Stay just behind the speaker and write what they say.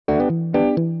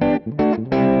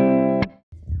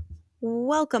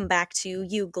Welcome back to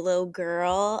You Glow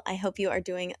Girl. I hope you are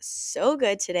doing so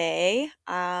good today.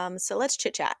 So let's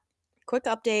chit chat. Quick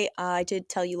update. I did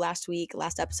tell you last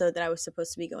episode, that I was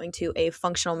supposed to be going to a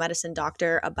functional medicine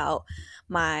doctor about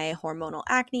my hormonal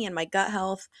acne and my gut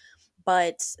health,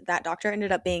 but that doctor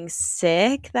ended up being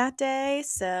sick that day.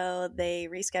 So they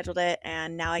rescheduled it,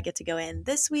 and now I get to go in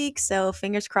this week. So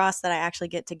fingers crossed that I actually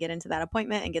get into that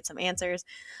appointment and get some answers.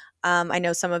 I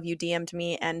know some of you DM'd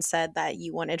me and said that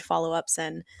you wanted follow ups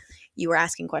and you were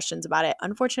asking questions about it.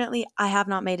 Unfortunately, I have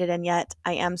not made it in yet.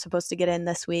 I am supposed to get in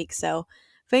this week. So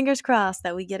fingers crossed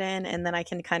that we get in, and then I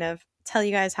can kind of tell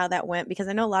you guys how that went, because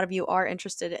I know a lot of you are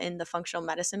interested in the functional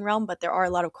medicine realm, but there are a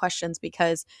lot of questions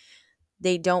because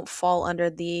they don't fall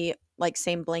under the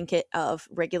same blanket of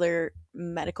regular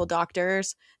medical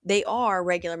doctors. They are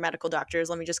regular medical doctors,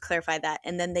 let me just clarify that,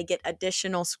 and then they get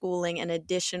additional schooling and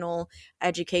additional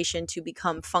education to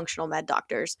become functional med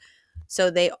doctors.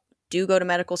 So they do go to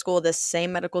medical school, the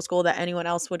same medical school that anyone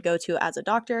else would go to as a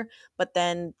doctor, but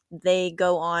then they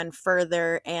go on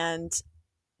further and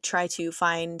try to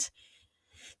find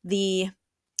the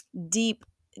deep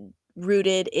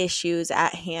rooted issues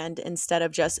at hand instead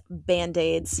of just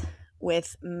band-aids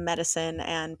with medicine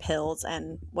and pills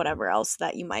and whatever else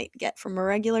that you might get from a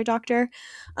regular doctor.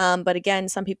 But again,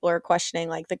 some people are questioning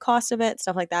the cost of it,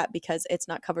 stuff like that, because it's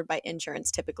not covered by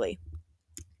insurance typically.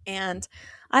 And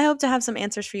I hope to have some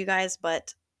answers for you guys,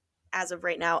 but as of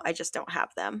right now, I just don't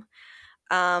have them.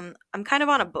 I'm kind of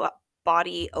on a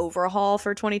body overhaul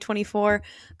for 2024.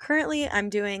 Currently, I'm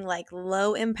doing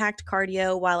low impact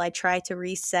cardio while I try to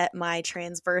reset my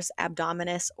transverse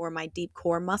abdominis or my deep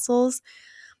core muscles.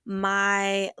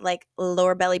 My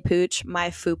lower belly pooch,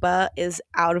 my fupa, is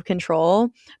out of control,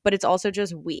 but it's also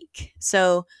just weak.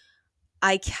 So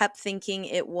I kept thinking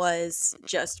it was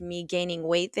just me gaining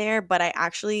weight there, but I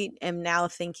actually am now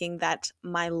thinking that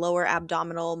my lower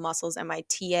abdominal muscles and my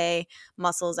TA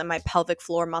muscles and my pelvic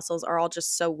floor muscles are all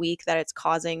just so weak that it's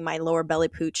causing my lower belly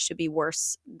pooch to be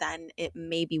worse than it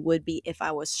maybe would be if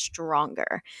I was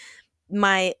stronger.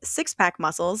 My six pack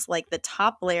muscles, like the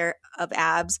top layer of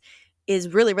abs,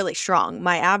 is really, really strong.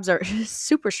 My abs are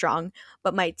super strong,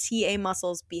 but my TA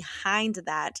muscles behind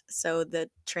that, so the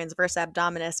transverse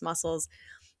abdominis muscles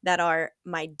that are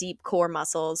my deep core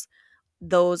muscles,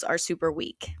 those are super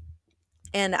weak.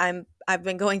 And I've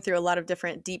been going through a lot of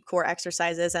different deep core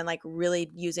exercises and really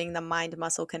using the mind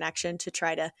muscle connection to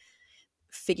try to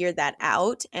figure that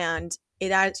out. And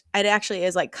it actually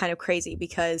is kind of crazy,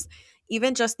 because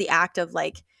even just the act of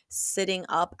sitting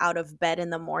up out of bed in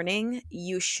the morning,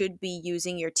 you should be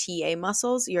using your TA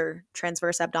muscles, your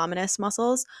transverse abdominis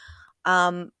muscles.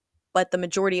 But the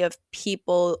majority of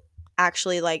people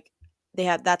actually they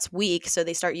have that's weak, so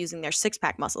they start using their six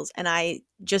pack muscles. And I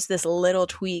just this little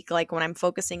tweak, when I'm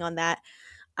focusing on that,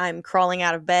 I'm crawling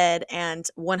out of bed, and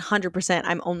 100%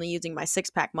 I'm only using my six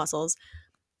pack muscles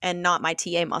and not my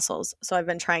TA muscles. So I've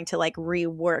been trying to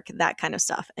rework that kind of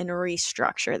stuff and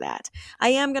restructure that. I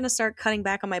am going to start cutting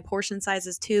back on my portion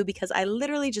sizes too, because I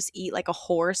literally just eat like a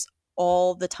horse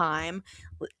all the time.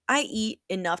 I eat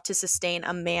enough to sustain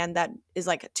a man that is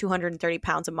 230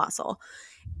 pounds of muscle.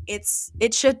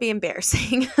 It should be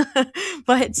embarrassing,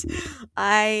 but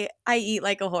I eat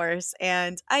like a horse,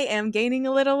 and I am gaining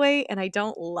a little weight, and I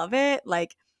don't love it.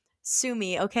 Sue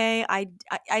me, okay? I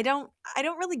don't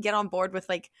really get on board with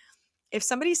if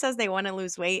somebody says they want to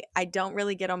lose weight, I don't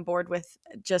really get on board with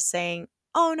just saying,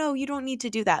 "Oh no, you don't need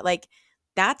to do that."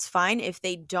 That's fine if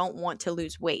they don't want to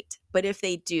lose weight, but if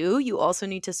they do, you also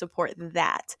need to support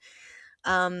that.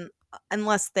 Um,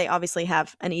 Unless they obviously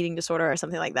have an eating disorder or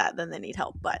something like that, then they need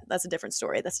help. But that's a different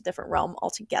story. That's a different realm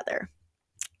altogether.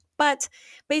 But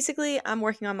basically, I'm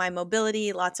working on my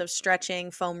mobility, lots of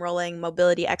stretching, foam rolling,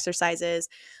 mobility exercises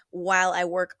while I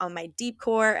work on my deep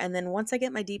core. And then once I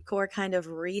get my deep core kind of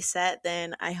reset,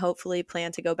 then I hopefully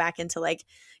plan to go back into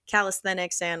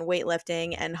calisthenics and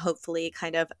weightlifting and hopefully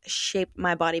kind of shape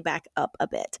my body back up a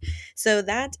bit. So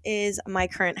that is my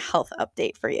current health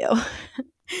update for you.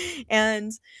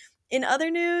 And in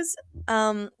other news,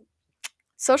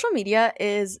 social media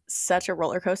is such a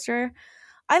roller coaster.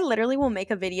 I literally will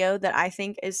make a video that I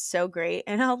think is so great,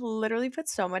 and I'll literally put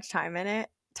so much time in it,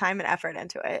 time and effort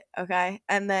into it, okay?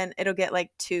 And then it'll get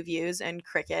 2 views and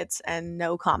crickets and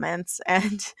no comments,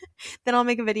 and then I'll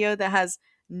make a video that has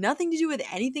nothing to do with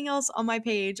anything else on my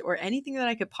page or anything that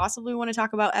I could possibly want to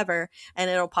talk about ever, and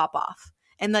it'll pop off.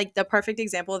 And the perfect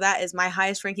example of that is my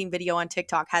highest ranking video on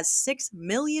TikTok has 6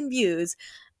 million views,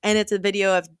 and it's a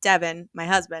video of Devin, my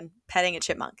husband, petting a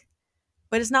chipmunk.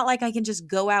 But it's not like I can just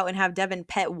go out and have Devin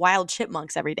pet wild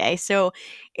chipmunks every day. So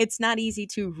it's not easy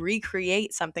to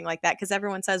recreate something like that, because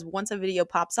everyone says once a video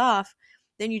pops off,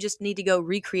 then you just need to go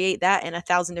recreate that in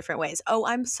 1,000 different ways. Oh,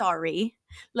 I'm sorry.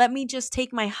 Let me just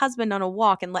take my husband on a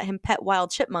walk and let him pet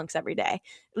wild chipmunks every day.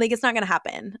 Like, it's not going to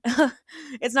happen.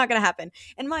 It's not going to happen.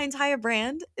 And my entire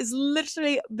brand is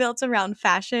literally built around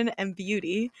fashion and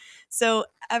beauty. So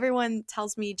everyone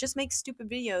tells me just make stupid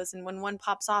videos, and when one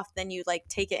pops off, then you like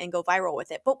take it and go viral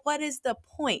with it. But what is the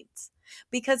point?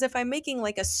 Because if I'm making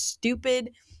like a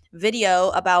stupid video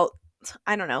about,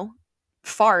 I don't know,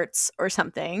 farts or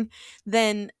something,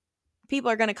 then people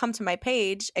are going to come to my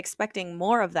page expecting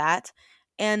more of that.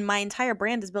 And my entire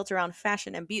brand is built around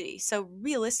fashion and beauty. So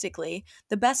realistically,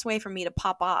 the best way for me to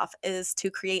pop off is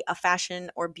to create a fashion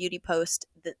or beauty post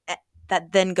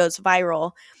that then goes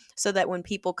viral, so that when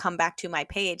people come back to my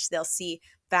page, they'll see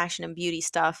fashion and beauty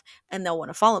stuff and they'll want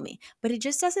to follow me. But it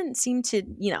just doesn't seem to,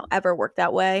 ever work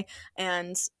that way.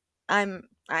 And I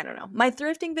don't know. My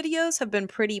thrifting videos have been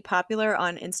pretty popular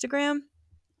on Instagram,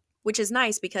 which is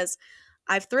nice because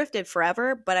I've thrifted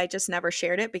forever, but I just never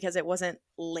shared it because it wasn't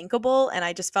linkable. And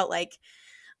I just felt like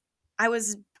I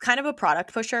was kind of a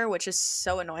product pusher, which is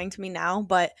so annoying to me now.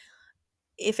 But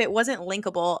if it wasn't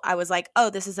linkable, I was like, oh,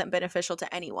 this isn't beneficial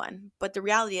to anyone. But the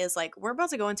reality is, like, we're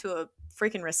about to go into a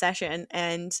freaking recession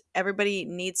and everybody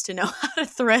needs to know how to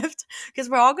thrift because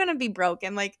we're all going to be broke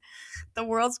and like the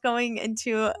world's going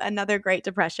into another Great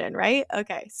Depression, right?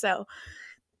 Okay. So,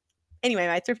 anyway,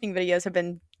 my thrifting videos have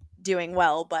been doing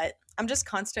well, but I'm just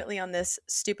constantly on this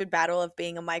stupid battle of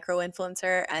being a micro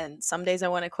influencer. And some days I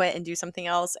want to quit and do something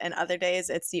else. And other days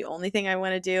it's the only thing I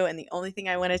want to do and the only thing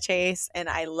I want to chase. And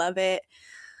I love it.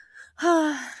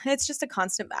 It's just a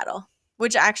constant battle,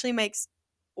 which actually makes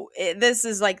this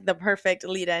is like the perfect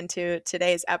lead into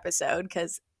today's episode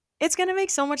because it's going to make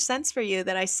so much sense for you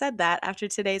that I said that after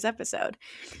today's episode.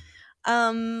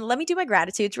 Let me do my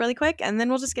gratitudes really quick and then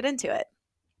we'll just get into it.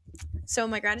 So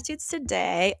my gratitudes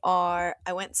today are,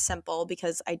 I went simple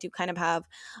because I do kind of have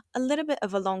a little bit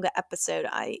of a longer episode,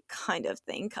 I kind of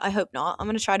think. I hope not. I'm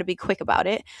going to try to be quick about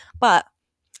it. But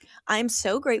I'm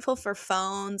so grateful for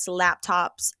phones,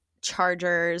 laptops,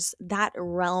 chargers, that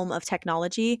realm of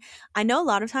technology. I know a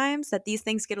lot of times that these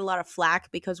things get a lot of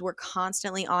flack because we're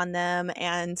constantly on them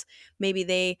and maybe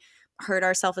they hurt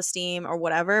our self-esteem or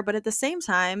whatever. But at the same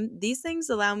time, these things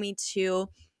allow me to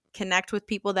connect with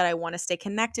people that I want to stay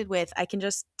connected with. I can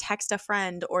just text a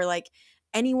friend or like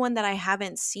anyone that I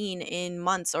haven't seen in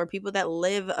months or people that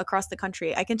live across the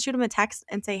country. I can shoot them a text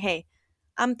and say, "Hey,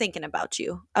 I'm thinking about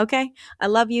you. Okay? I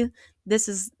love you. This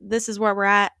is where we're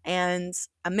at and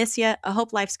I miss you. I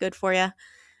hope life's good for you."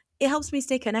 It helps me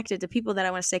stay connected to people that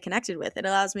I want to stay connected with. It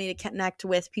allows me to connect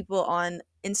with people on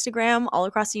Instagram all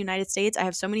across the United States. I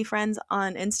have so many friends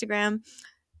on Instagram.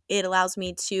 It allows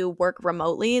me to work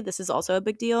remotely. This is also a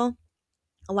big deal.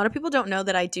 A lot of people don't know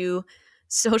that I do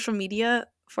social media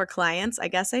for clients. I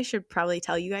guess I should probably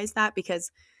tell you guys that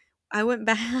because I went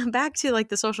back to like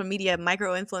the social media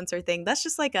micro influencer thing. That's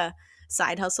just like a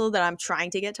side hustle that I'm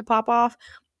trying to get to pop off.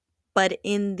 But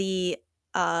in the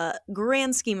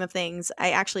grand scheme of things,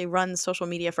 I actually run social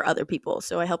media for other people.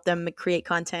 So I help them create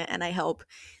content and I help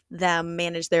them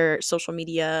manage their social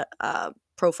media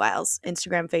profiles: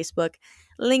 Instagram, Facebook,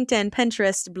 LinkedIn,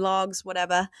 Pinterest, blogs,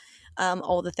 whatever,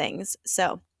 all the things.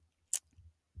 So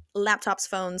laptops,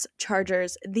 phones,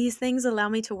 chargers, these things allow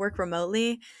me to work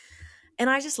remotely.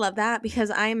 And I just love that because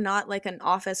I am not like an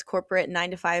office corporate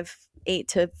 9 to 5, 8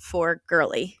 to 4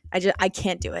 girly. I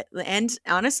can't do it. And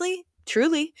honestly,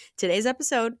 truly, today's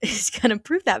episode is going to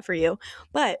prove that for you.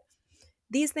 But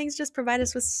these things just provide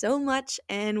us with so much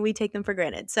and we take them for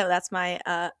granted. So that's my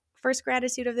first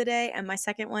gratitude of the day. And my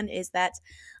second one is that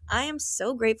I am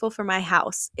so grateful for my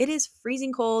house. It is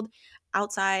freezing cold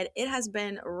outside. It has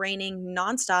been raining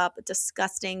nonstop,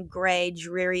 disgusting, gray,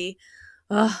 dreary.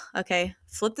 Oh, okay.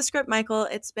 Flip the script, Michael.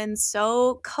 It's been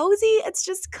so cozy. It's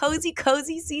just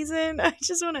cozy season. I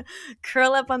just want to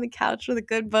curl up on the couch with a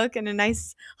good book and a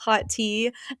nice hot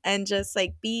tea and just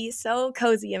like be so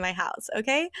cozy in my house.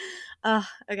 Okay.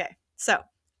 Okay. So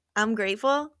I'm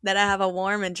grateful that I have a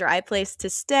warm and dry place to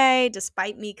stay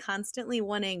despite me constantly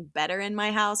wanting better in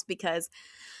my house because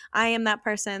I am that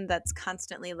person that's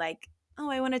constantly like, oh,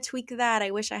 I want to tweak that.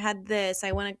 I wish I had this.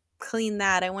 I want to clean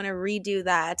that. I want to redo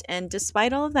that. And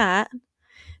despite all of that,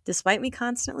 despite me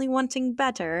constantly wanting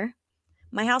better,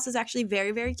 my house is actually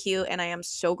very, very cute. And I am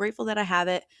so grateful that I have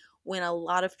it when a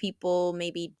lot of people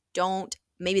maybe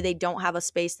they don't have a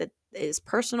space that is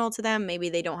personal to them. Maybe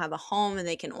they don't have a home and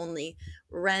they can only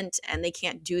rent and they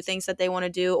can't do things that they want to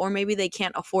do, or maybe they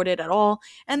can't afford it at all.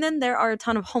 And then there are a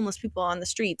ton of homeless people on the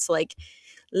streets. Like,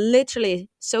 literally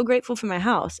so grateful for my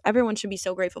house. Everyone should be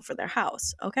so grateful for their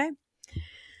house, okay?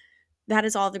 that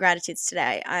is all the gratitudes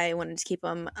today. I wanted to keep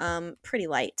them pretty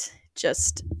light.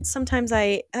 Just sometimes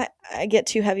I get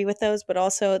too heavy with those, but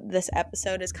also this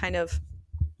episode is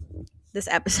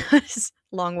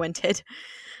long-winded.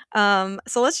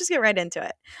 So let's just get right into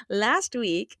it. Last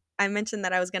week, I mentioned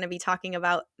that I was going to be talking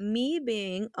about me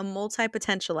being a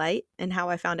multi-potentialite and how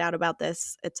I found out about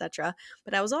this, etc.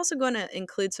 But I was also going to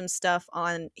include some stuff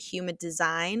on human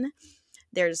design.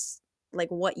 There's like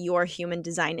what your human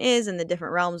design is and the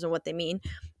different realms and what they mean.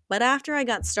 But after I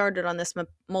got started on this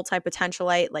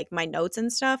multi-potentialite, like my notes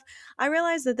and stuff, I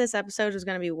realized that this episode was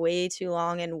going to be way too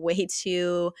long and way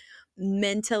too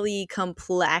mentally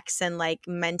complex and like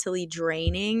mentally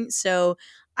draining. So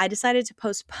I decided to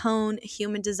postpone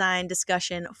human design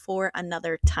discussion for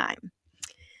another time.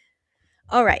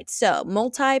 All right, so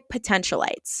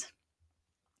multi-potentialites.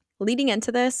 Leading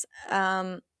into this,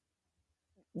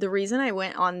 the reason I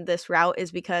went on this route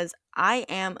is because I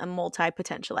am a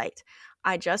multi-potentialite.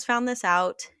 I just found this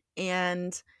out,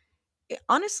 and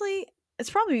honestly, it's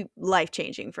probably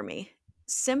life-changing for me.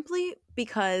 Simply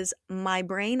because my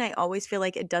brain, I always feel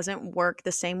like it doesn't work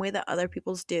the same way that other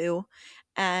people's do.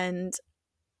 And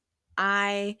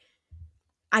I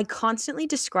I constantly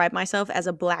describe myself as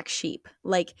a black sheep.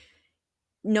 Like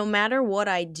no matter what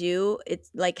I do, it's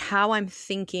like how I'm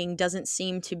thinking doesn't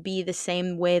seem to be the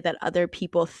same way that other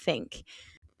people think.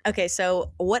 Okay,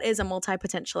 so what is a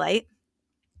multipotentialite?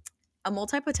 A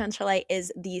multipotentialite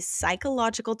is the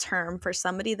psychological term for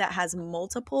somebody that has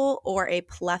multiple or a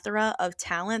plethora of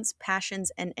talents,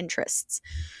 passions, and interests.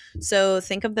 So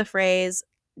think of the phrase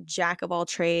jack of all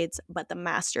trades, but the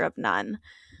master of none.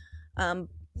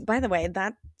 By the way,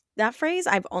 that phrase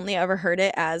I've only ever heard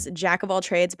it as jack of all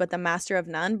trades, but the master of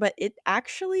none. But it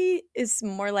actually is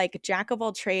more like jack of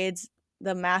all trades,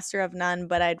 the master of none.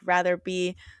 But I'd rather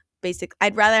be basic.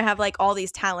 I'd rather have like all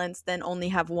these talents than only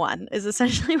have one. Is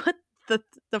essentially what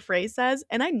the phrase says.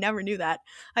 And I never knew that.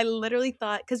 I literally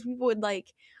thought because people would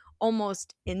like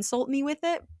almost insult me with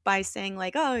it by saying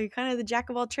like, "Oh, you're kind of the jack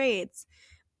of all trades,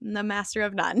 the master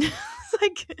of none." It's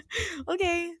like,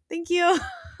 okay, thank you.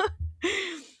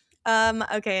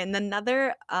 Okay, and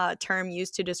another term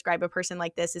used to describe a person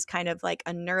like this is kind of like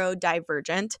a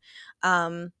neurodivergent,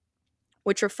 um,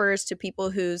 which refers to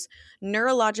people whose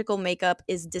neurological makeup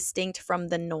is distinct from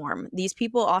the norm. These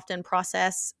people often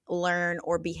process, learn,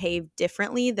 or behave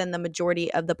differently than the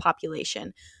majority of the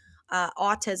population.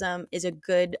 Autism is a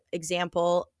good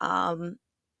example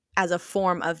as a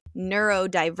form of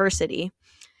neurodiversity.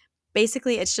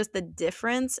 Basically, it's just the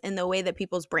difference in the way that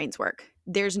people's brains work.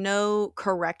 There's no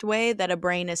correct way that a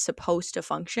brain is supposed to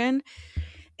function.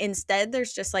 Instead,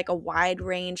 there's just like a wide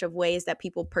range of ways that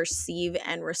people perceive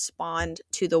and respond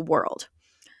to the world.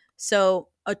 So,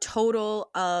 a total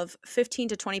of 15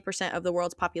 to 20% of the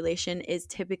world's population is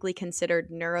typically considered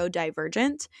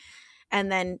neurodivergent. And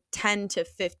then 10 to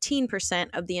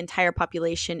 15% of the entire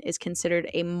population is considered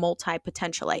a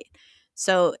multipotentialite.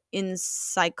 So in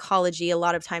psychology, a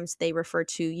lot of times they refer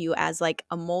to you as like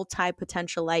a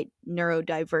multipotentialite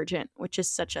neurodivergent, which is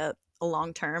such a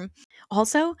long term.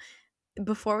 Also,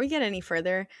 before we get any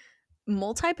further,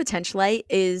 multipotentialite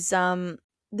is the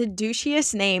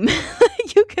douchiest name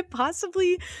you could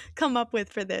possibly come up with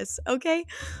for this, okay?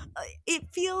 It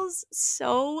feels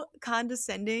so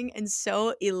condescending and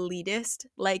so elitist.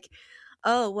 Like,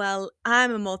 oh, well,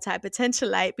 I'm a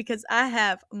multi-potentialite because I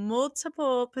have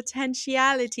multiple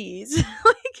potentialities.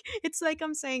 Like, it's like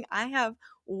I'm saying I have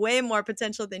way more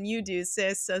potential than you do,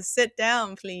 sis. So sit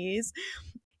down, please.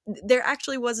 There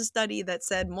actually was a study that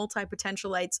said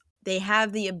multi-potentialites, they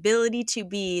have the ability to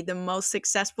be the most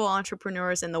successful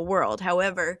entrepreneurs in the world.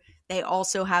 However, they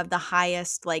also have the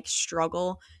highest like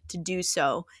struggle to do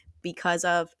so because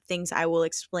of things I will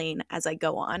explain as I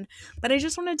go on. But I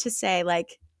just wanted to say,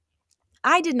 like,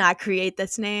 I did not create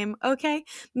this name, okay?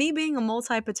 Me being a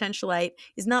multi-potentialite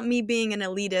is not me being an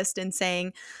elitist and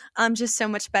saying, I'm just so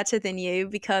much better than you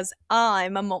because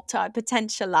I'm a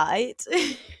multi-potentialite.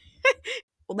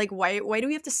 Like, why do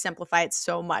we have to simplify it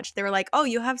so much? They were like, oh,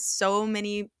 you have so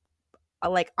many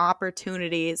like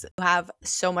opportunities, you have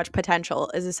so much potential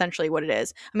is essentially what it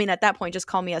is. I mean, at that point, just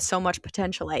call me a so much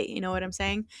potentialite. You know what I'm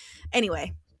saying?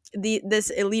 Anyway, this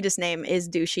elitist name is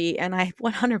douchey, and I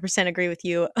 100% agree with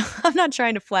you. I'm not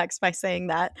trying to flex by saying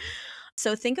that.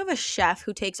 So think of a chef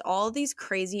who takes all these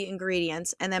crazy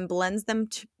ingredients and then blends them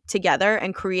together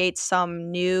and creates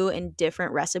some new and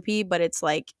different recipe, but it's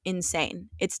like insane.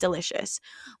 It's delicious.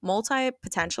 Multi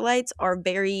potentialites are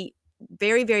very,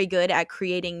 very, very good at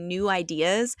creating new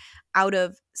ideas out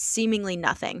of seemingly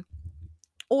nothing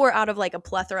or out of like a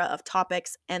plethora of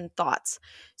topics and thoughts.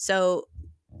 So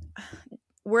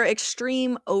we're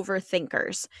extreme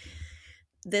overthinkers.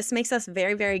 This makes us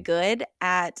very, very good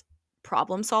at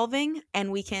problem solving,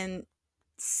 and we can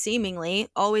seemingly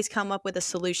always come up with a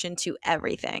solution to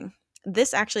everything.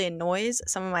 This actually annoys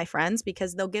some of my friends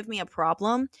because they'll give me a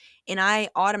problem and I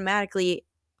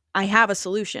have a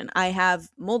solution. I have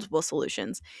multiple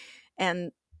solutions,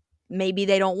 and maybe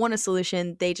they don't want a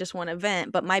solution, they just want to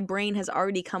vent, but my brain has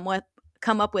already come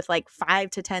up with like 5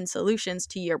 to 10 solutions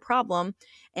to your problem,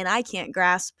 and I can't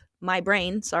grasp my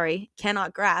brain, sorry,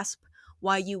 cannot grasp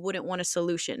why you wouldn't want a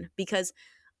solution, because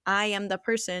I am the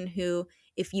person who,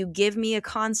 if you give me a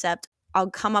concept, I'll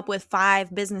come up with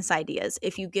 5 business ideas.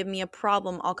 If you give me a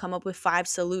problem, I'll come up with 5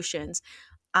 solutions.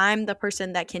 I'm the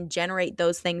person that can generate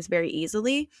those things very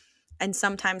easily. And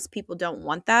sometimes people don't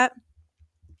want that.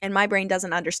 And my brain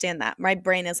doesn't understand that. My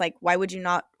brain is like, why would you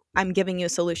not? I'm giving you a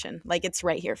solution. Like, it's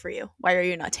right here for you. Why are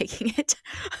you not taking it?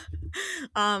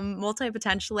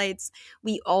 Multi-potentialites,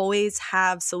 we always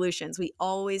have solutions. We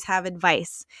always have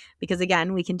advice because,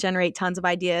 again, we can generate tons of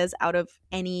ideas out of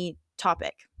any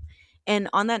topic. And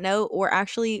on that note, we're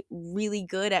actually really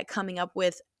good at coming up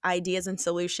with ideas and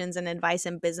solutions and advice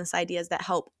and business ideas that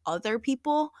help other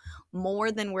people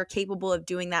more than we're capable of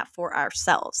doing that for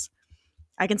ourselves.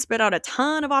 I can spit out a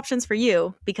ton of options for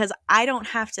you because I don't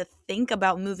have to think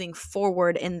about moving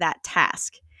forward in that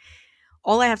task.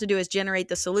 All I have to do is generate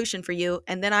the solution for you,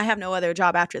 and then I have no other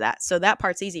job after that. So that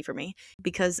part's easy for me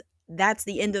because that's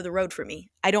the end of the road for me.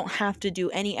 I don't have to do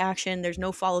any action. There's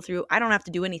no follow through. I don't have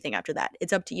to do anything after that.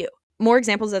 It's up to you. More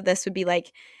examples of this would be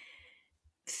like,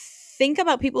 think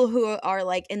about people who are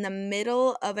like in the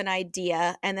middle of an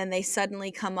idea and then they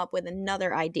suddenly come up with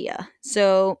another idea.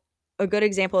 So a good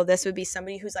example of this would be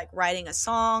somebody who's like writing a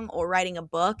song or writing a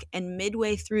book, and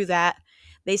midway through that,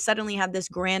 they suddenly have this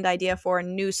grand idea for a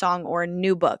new song or a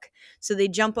new book. So they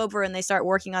jump over and they start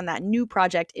working on that new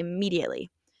project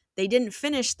immediately. They didn't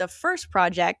finish the first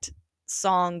project,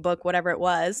 song, book, whatever it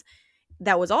was,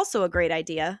 that was also a great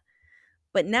idea.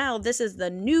 But now this is the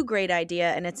new great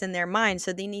idea and it's in their mind.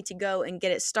 So they need to go and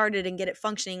get it started and get it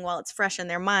functioning while it's fresh in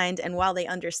their mind and while they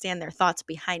understand their thoughts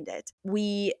behind it.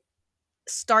 We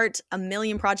start a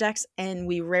million projects and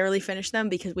we rarely finish them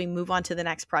because we move on to the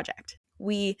next project.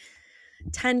 We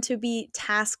tend to be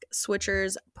task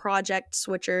switchers, project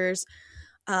switchers.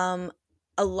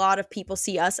 A lot of people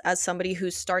see us as somebody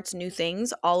who starts new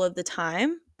things all of the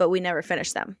time, but we never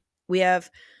finish them. We have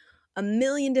a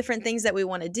million different things that we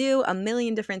want to do, a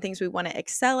million different things we want to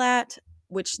excel at,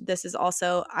 which this is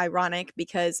also ironic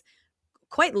because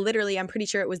quite literally, I'm pretty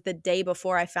sure it was the day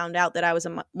before I found out that I was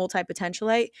a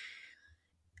multi-potentialite.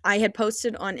 I had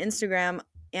posted on Instagram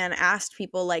and asked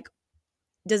people, like,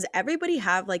 does everybody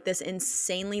have like this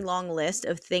insanely long list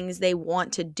of things they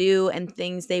want to do and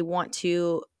things they want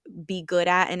to be good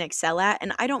at and excel at?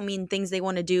 And I don't mean things they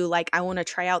want to do like, I want to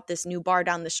try out this new bar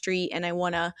down the street and I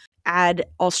want to add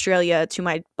Australia to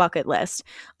my bucket list.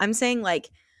 I'm saying like,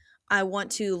 I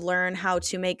want to learn how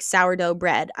to make sourdough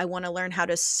bread. I want to learn how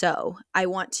to sew. I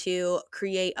want to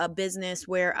create a business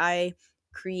where I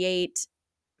create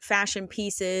fashion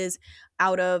pieces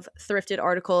out of thrifted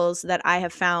articles that I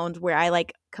have found where I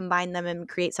like combine them and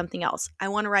create something else. I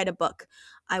want to write a book.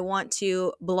 I want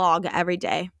to blog every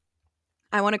day.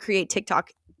 I want to create TikTok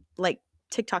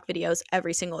videos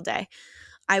every single day.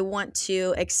 I want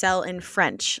to excel in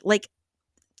French. Like,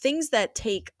 things that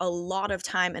take a lot of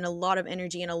time and a lot of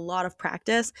energy and a lot of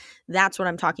practice. That's what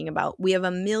I'm talking about. We have a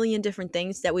million different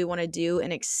things that we want to do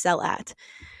and excel at.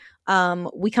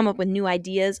 We come up with new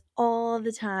ideas all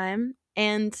the time,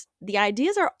 and the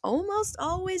ideas are almost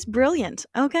always brilliant.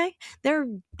 Okay, they're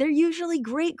usually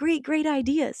great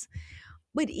ideas.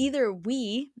 But either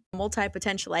we,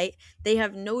 multi-potentialite, they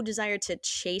have no desire to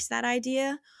chase that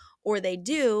idea, or they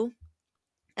do,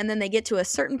 and then they get to a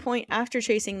certain point after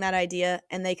chasing that idea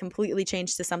and they completely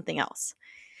change to something else.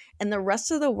 And the rest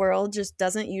of the world just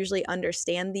doesn't usually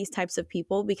understand these types of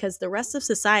people because the rest of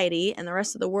society and the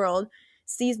rest of the world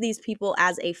sees these people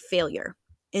as a failure.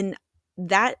 And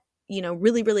that,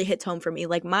 really, really hits home for me.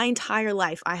 Like, my entire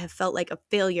life, I have felt like a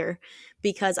failure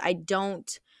because I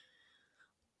don't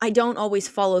always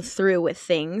follow through with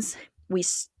things. We,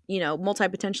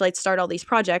 multi-potentialites start all these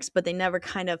projects, but they never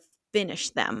kind of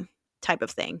finish them, type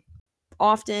of thing.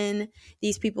 Often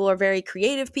these people are very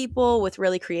creative people with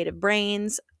really creative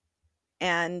brains.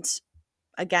 And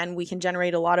again, we can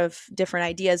generate a lot of different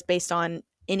ideas based on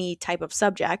any type of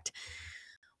subject.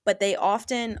 But they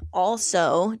often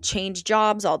also change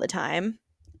jobs all the time.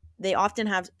 They often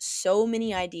have so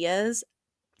many ideas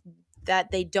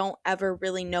that they don't ever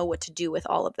really know what to do with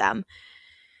all of them.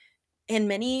 And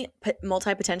many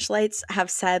multi-potentialites have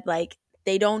said, like,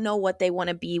 they don't know what they want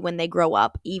to be when they grow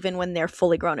up, even when they're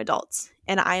fully grown adults.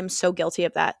 And I am so guilty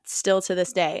of that still to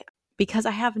this day because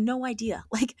I have no idea.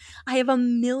 Like, I have a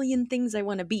million things I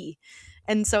want to be.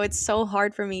 And so it's so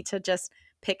hard for me to just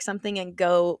pick something and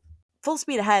go full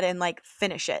speed ahead and like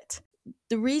finish it.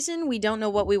 The reason we don't know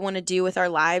what we want to do with our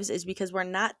lives is because we're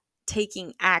not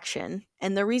taking action.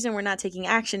 And the reason we're not taking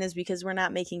action is because we're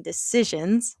not making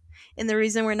decisions. And the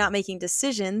reason we're not making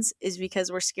decisions is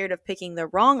because we're scared of picking the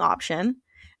wrong option.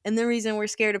 And the reason we're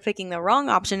scared of picking the wrong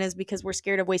option is because we're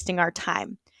scared of wasting our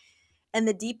time. And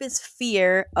the deepest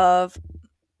fear of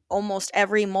almost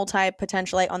every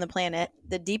multi-potentialite on the planet,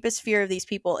 the deepest fear of these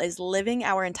people is living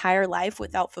our entire life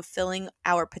without fulfilling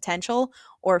our potential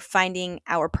or finding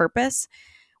our purpose.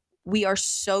 We are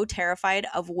so terrified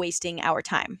of wasting our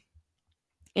time.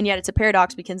 And yet it's a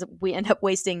paradox because we end up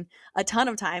wasting a ton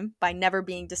of time by never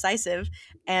being decisive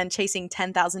and chasing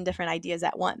 10,000 different ideas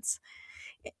at once.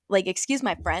 Like, excuse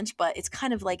my French, but it's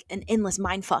kind of like an endless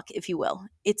mind fuck, if you will.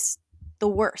 It's the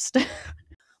worst.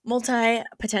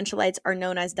 Multi-potentialites are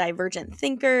known as divergent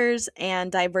thinkers,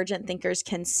 and divergent thinkers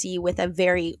can see with a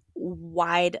very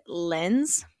wide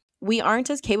lens. We aren't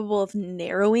as capable of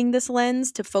narrowing this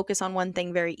lens to focus on one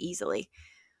thing very easily.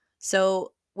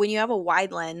 So when you have a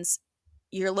wide lens,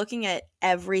 you're looking at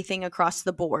everything across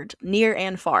the board, near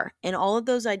and far, and all of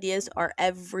those ideas are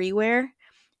everywhere,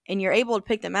 and you're able to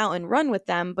pick them out and run with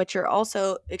them, but you're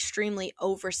also extremely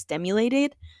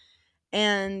overstimulated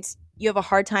and you have a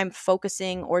hard time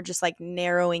focusing or just like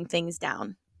narrowing things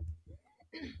down.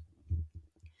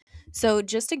 So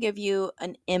just to give you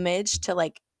an image to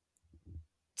like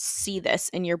see this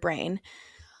in your brain,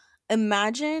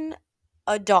 imagine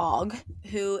a dog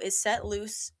who is set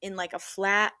loose in like a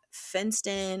flat, fenced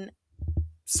in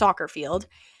soccer field,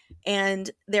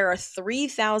 and there are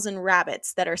 3,000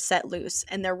 rabbits that are set loose,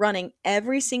 and they're running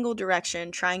every single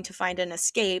direction trying to find an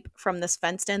escape from this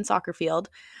fenced in soccer field.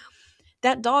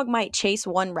 That dog might chase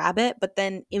one rabbit, but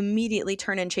then immediately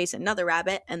turn and chase another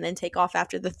rabbit and then take off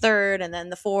after the third and then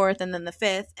the fourth and then the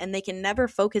fifth. And they can never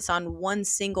focus on one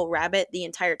single rabbit the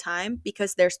entire time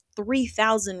because there's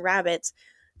 3,000 rabbits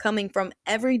coming from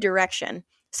every direction.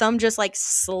 Some just like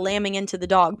slamming into the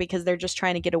dog because they're just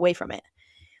trying to get away from it.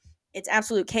 It's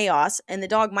absolute chaos. And the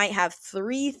dog might have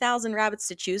 3,000 rabbits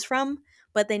to choose from,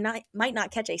 but they might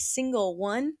not catch a single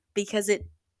one because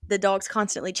the dog's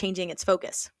constantly changing its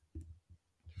focus.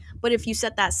 But if you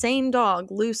set that same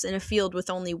dog loose in a field with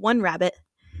only one rabbit,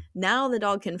 now the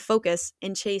dog can focus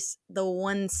and chase the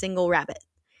one single rabbit.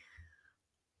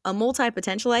 A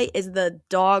multi-potentialite is the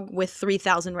dog with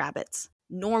 3,000 rabbits.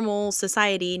 Normal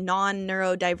society,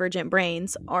 non-neurodivergent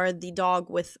brains are the dog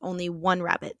with only one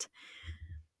rabbit.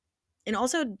 And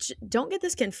also, don't get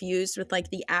this confused with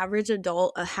like the average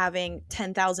adult having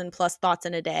 10,000 plus thoughts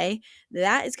in a day.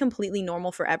 That is completely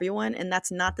normal for everyone. And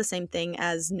that's not the same thing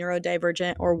as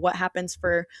neurodivergent or what happens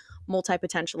for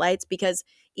multi-potentialites, because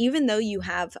even though you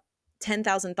have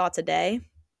 10,000 thoughts a day,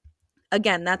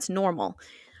 again, that's normal.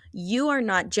 You are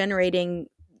not generating,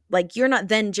 like, you're not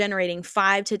then generating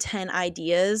 5 to 10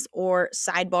 ideas or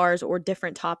sidebars or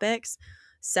different topics,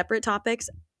 separate topics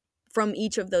from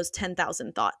each of those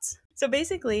 10,000 thoughts. So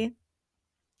basically,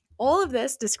 all of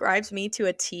this describes me to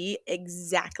a T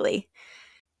exactly.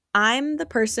 I'm the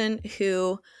person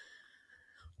who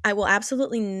I will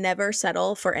absolutely never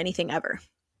settle for anything ever.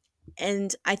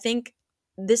 And I think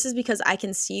this is because I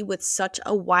can see with such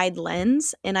a wide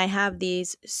lens and I have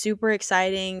these super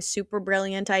exciting, super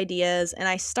brilliant ideas and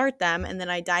I start them and then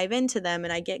I dive into them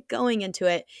and I get going into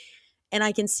it. And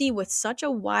I can see with such a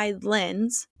wide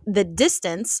lens the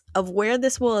distance of where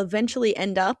this will eventually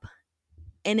end up.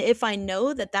 And if I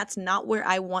know that that's not where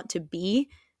I want to be,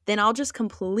 then I'll just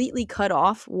completely cut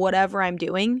off whatever I'm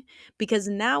doing, because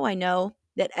now I know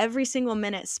that every single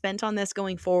minute spent on this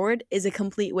going forward is a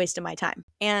complete waste of my time.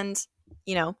 And,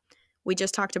 we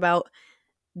just talked about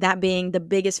that being the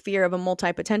biggest fear of a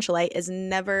multi-potentialite is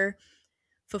never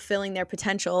fulfilling their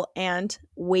potential and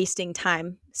wasting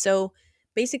time. So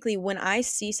basically, when I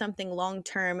see something long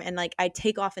term and like I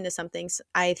take off into something,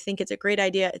 I think it's a great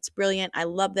idea. It's brilliant. I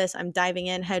love this. I'm diving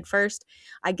in head first.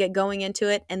 I get going into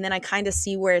it and then I kind of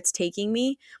see where it's taking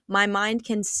me. My mind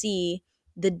can see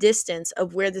the distance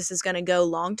of where this is going to go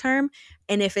long term.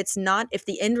 And if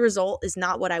the end result is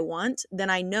not what I want, then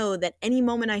I know that any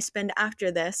moment I spend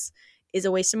after this is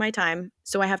a waste of my time.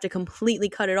 So I have to completely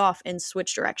cut it off and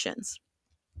switch directions.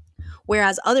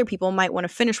 Whereas other people might want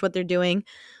to finish what they're doing,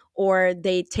 or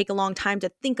they take a long time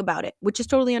to think about it, which is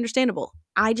totally understandable.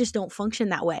 I just don't function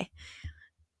that way.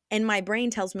 And my brain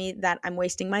tells me that I'm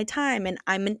wasting my time and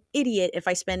I'm an idiot if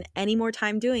I spend any more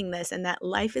time doing this, and that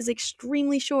life is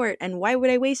extremely short. And why would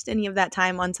I waste any of that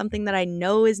time on something that I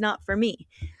know is not for me?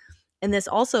 And this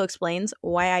also explains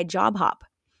why I job hop.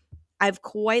 I've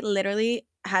quite literally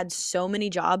had so many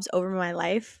jobs over my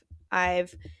life.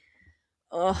 I've,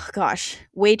 oh gosh,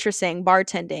 waitressing,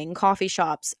 bartending, coffee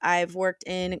shops. I've worked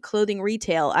in clothing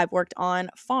retail. I've worked on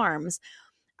farms.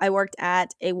 I worked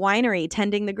at a winery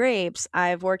tending the grapes.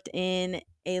 I've worked in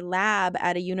a lab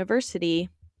at a university.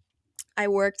 I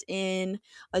worked in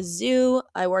a zoo.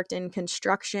 I worked in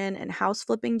construction and house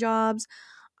flipping jobs.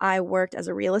 I worked as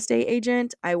a real estate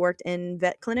agent. I worked in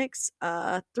vet clinics,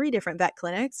 3 different vet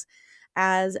clinics,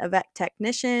 as a vet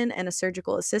technician and a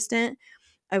surgical assistant.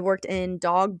 I worked in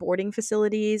dog boarding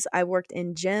facilities. I worked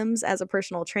in gyms as a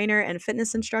personal trainer and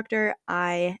fitness instructor.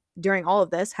 I, during all of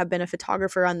this, have been a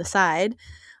photographer on the side.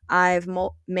 I've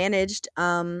managed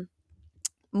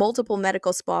multiple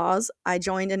medical spas. I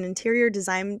joined an interior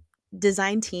design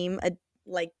team,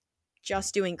 like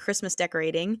just doing Christmas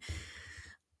decorating.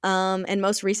 And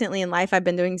most recently in life, I've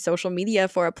been doing social media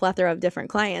for a plethora of different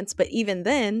clients. But even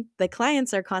then, the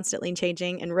clients are constantly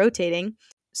changing and rotating.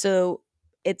 So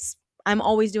it's I'm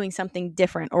always doing something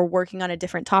different or working on a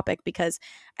different topic because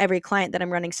every client that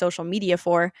I'm running social media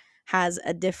for has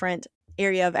a different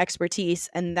area of expertise.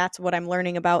 And that's what I'm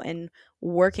learning about and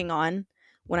working on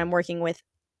when I'm working with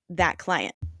that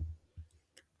client.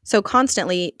 So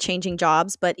constantly changing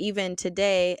jobs, but even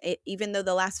today, even though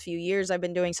the last few years I've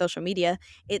been doing social media,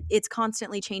 it's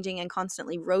constantly changing and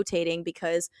constantly rotating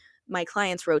because my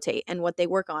clients rotate and what they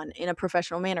work on in a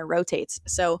professional manner rotates.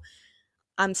 So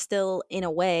I'm still, in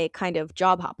a way, kind of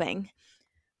job hopping.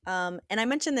 And I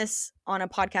mentioned this on a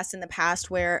podcast in the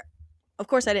past where, of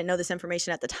course, I didn't know this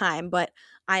information at the time, but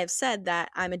I have said that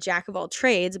I'm a jack of all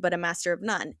trades, but a master of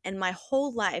none. And my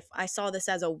whole life, I saw this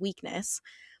as a weakness.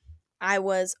 I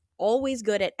was always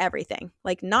good at everything.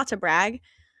 Like, not to brag,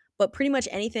 but pretty much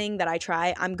anything that I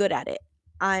try, I'm good at it.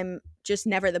 I'm just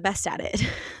never the best at it.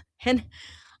 And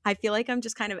I feel like I'm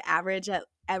just kind of average at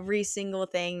every single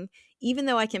thing, even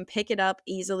though I can pick it up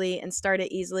easily and start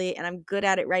it easily and I'm good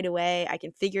at it right away. I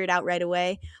can figure it out right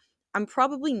away. I'm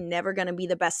probably never going to be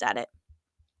the best at it.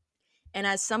 And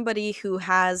as somebody who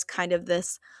has kind of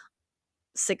this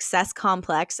success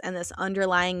complex and this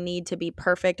underlying need to be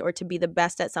perfect or to be the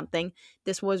best at something,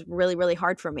 this was really, really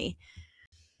hard for me.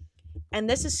 And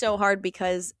this is so hard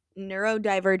because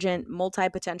neurodivergent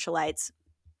multipotentialites,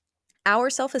 our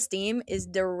self-esteem is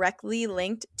directly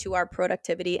linked to our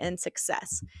productivity and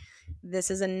success.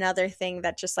 This is another thing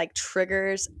that just like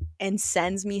triggers and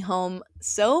sends me home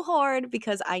so hard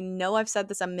because I know I've said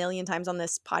this a million times on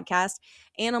this podcast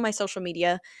and on my social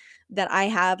media that I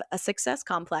have a success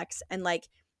complex. And like,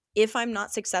 if I'm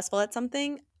not successful at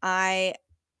something, I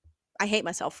hate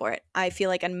myself for it. I feel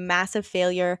like a massive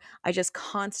failure. I just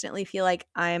constantly feel like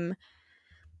I'm,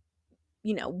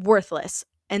 worthless.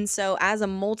 And so, as a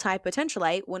multi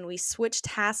potentialite, when we switch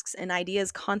tasks and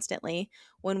ideas constantly,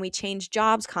 when we change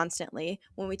jobs constantly,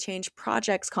 when we change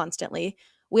projects constantly,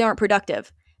 we aren't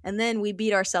productive. And then we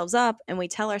beat ourselves up and we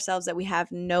tell ourselves that we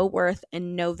have no worth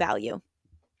and no value.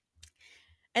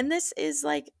 And this is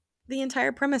like the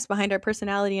entire premise behind our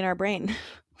personality and our brain.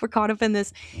 We're caught up in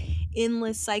this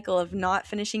endless cycle of not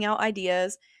finishing out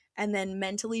ideas and then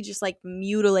mentally just like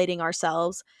mutilating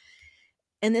ourselves.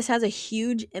 And this has a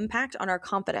huge impact on our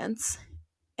confidence.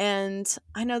 And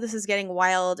I know this is getting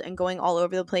wild and going all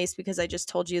over the place because I just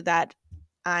told you that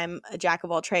I'm a jack of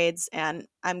all trades and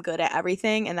I'm good at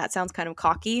everything. And that sounds kind of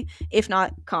cocky, if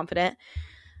not confident.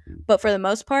 But for the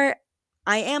most part,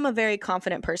 I am a very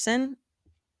confident person.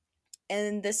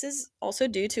 And this is also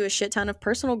due to a shit ton of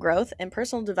personal growth and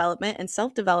personal development and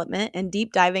self development and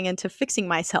deep diving into fixing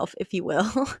myself, if you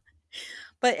will.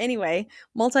 But anyway,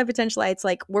 multi-potentialites,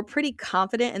 like, we're pretty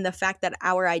confident in the fact that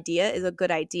our idea is a good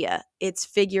idea. It's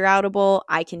figure outable.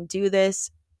 I can do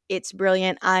this. It's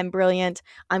brilliant. I'm brilliant.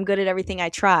 I'm good at everything I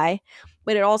try.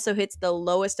 But it also hits the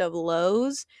lowest of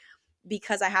lows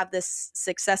because I have this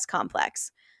success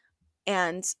complex.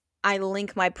 And I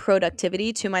link my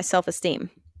productivity to my self-esteem.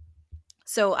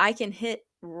 So I can hit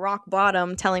rock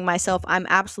bottom telling myself I'm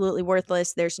absolutely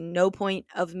worthless. There's no point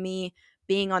of me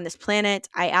being on this planet.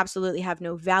 I absolutely have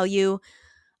no value.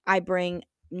 I bring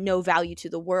no value to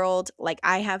the world. Like,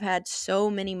 I have had so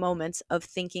many moments of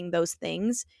thinking those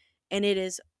things, and it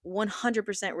is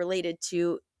 100% related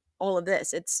to all of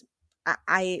this.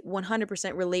 I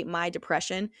 100% relate my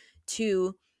depression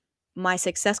to my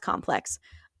success complex.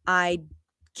 I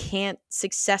can't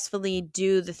successfully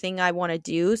do the thing I want to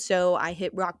do, so I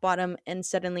hit rock bottom and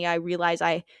suddenly I realize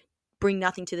I bring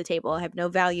nothing to the table. I have no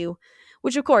value,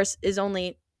 which of course is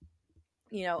only,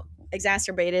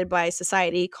 exacerbated by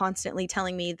society constantly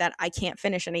telling me that I can't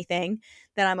finish anything,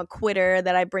 that I'm a quitter,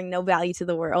 that I bring no value to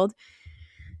the world.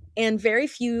 And very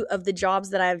few of the jobs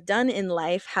that I've done in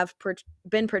life have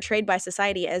been portrayed by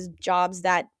society as jobs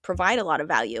that provide a lot of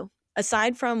value.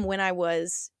 Aside from when I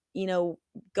was,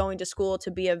 going to school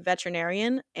to be a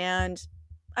veterinarian, and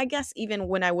I guess even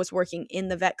when I was working in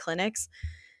the vet clinics,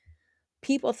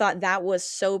 people thought that was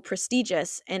so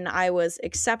prestigious and I was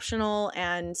exceptional,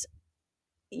 and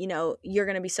you're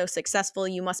going to be so successful,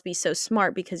 you must be so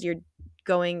smart because you're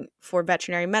going for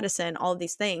veterinary medicine, all of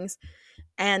these things.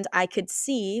 And I could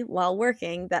see while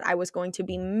working that I was going to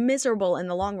be miserable in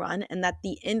the long run and that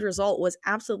the end result was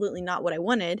absolutely not what I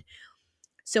wanted.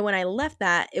 So when I left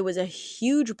that, it was a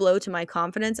huge blow to my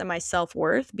confidence and my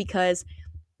self-worth, because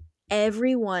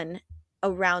everyone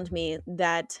around me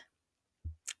that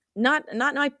not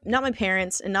my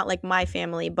parents and not like my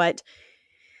family, but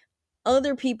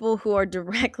other people who are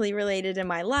directly related in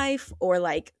my life, or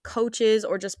like coaches,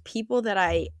 or just people that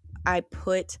I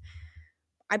put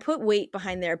weight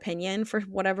behind their opinion for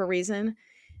whatever reason.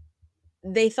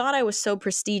 They thought I was so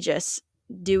prestigious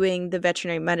doing the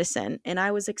veterinary medicine, and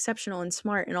I was exceptional and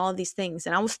smart and all of these things,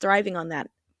 and I was thriving on that.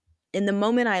 In the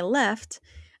moment I left,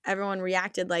 everyone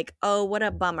reacted like, "Oh, what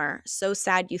a bummer. So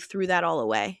sad you threw that all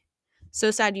away.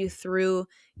 So sad you threw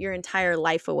your entire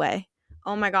life away.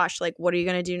 Oh my gosh, like what are you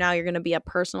going to do now? You're going to be a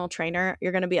personal trainer,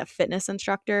 you're going to be a fitness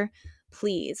instructor?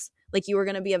 Please. Like you were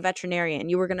going to be a veterinarian.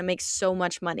 You were going to make so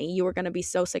much money. You were going to be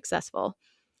so successful."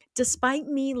 Despite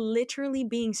me literally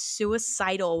being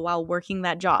suicidal while working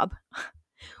that job,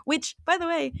 which, by the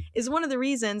way, is one of the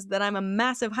reasons that I'm a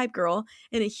massive hype girl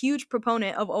and a huge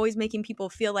proponent of always making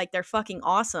people feel like they're fucking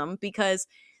awesome, because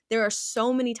there are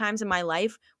so many times in my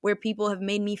life where people have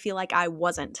made me feel like I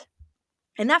wasn't.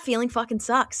 And that feeling fucking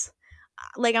sucks.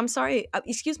 Like, I'm sorry,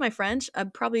 excuse my French. I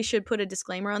probably should put a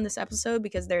disclaimer on this episode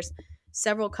because there's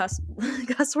several cuss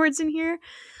words in here.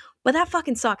 But that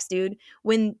fucking sucks, dude.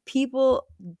 When people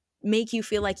make you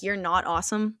feel like you're not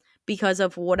awesome because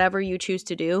of whatever you choose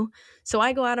to do. So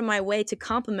I go out of my way to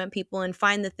compliment people and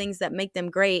find the things that make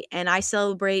them great. And I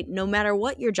celebrate no matter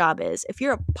what your job is. If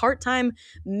you're a part time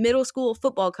middle school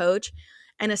football coach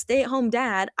and a stay at home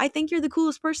dad, I think you're the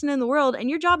coolest person in the world and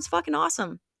your job's fucking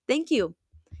awesome. Thank you.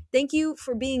 Thank you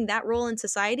for being that role in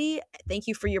society. Thank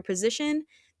you for your position.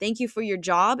 Thank you for your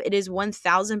job. It is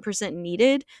 1000%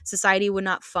 needed. Society would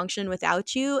not function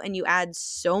without you, and you add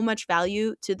so much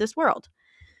value to this world.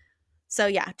 So,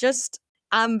 yeah, just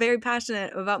I'm very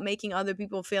passionate about making other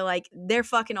people feel like they're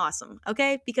fucking awesome,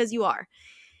 okay? Because you are.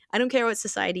 I don't care what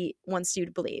society wants you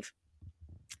to believe.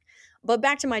 But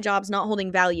back to my jobs not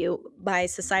holding value by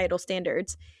societal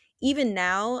standards. Even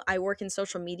now, I work in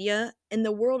social media, and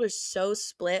the world is so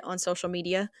split on social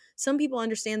media. Some people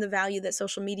understand the value that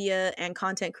social media and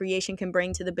content creation can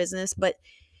bring to the business, but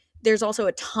there's also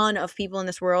a ton of people in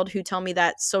this world who tell me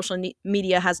that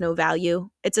media has no value.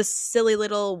 It's a silly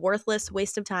little worthless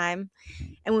waste of time.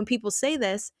 And when people say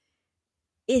this,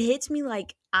 it hits me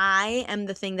like I am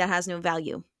the thing that has no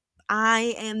value.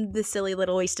 I am the silly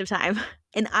little waste of time,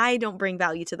 and I don't bring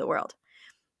value to the world.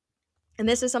 And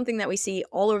this is something that we see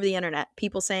all over the internet.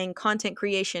 People saying content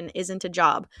creation isn't a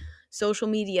job. Social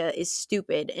media is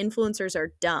stupid. Influencers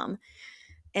are dumb.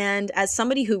 And as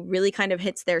somebody who really kind of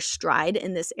hits their stride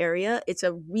in this area, it's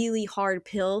a really hard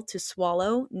pill to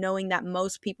swallow, knowing that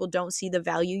most people don't see the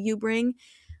value you bring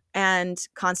and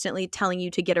constantly telling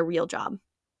you to get a real job.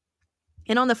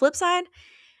 And on the flip side,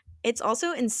 it's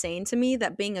also insane to me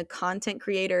that being a content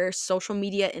creator, social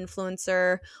media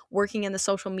influencer, working in the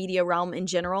social media realm in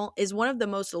general is one of the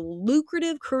most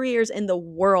lucrative careers in the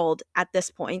world at this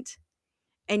point.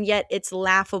 And yet it's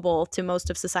laughable to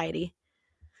most of society.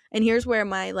 And here's where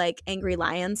my like angry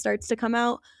lion starts to come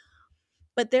out.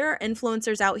 But there are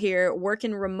influencers out here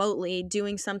working remotely,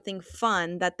 doing something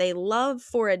fun that they love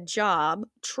for a job,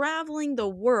 traveling the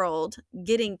world,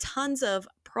 getting tons of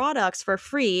products for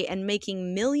free, and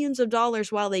making millions of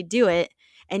dollars while they do it.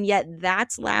 And yet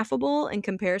that's laughable in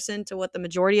comparison to what the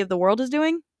majority of the world is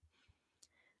doing.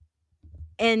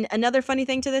 And another funny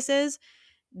thing to this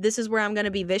is where I'm going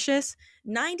to be vicious.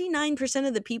 99%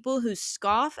 of the people who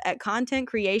scoff at content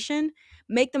creation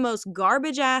make the most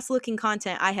garbage ass looking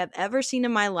content I have ever seen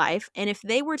in my life. And if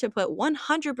they were to put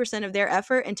 100% of their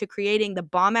effort into creating the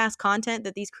bomb ass content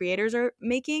that these creators are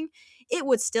making, it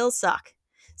would still suck.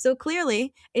 So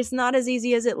clearly, it's not as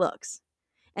easy as it looks.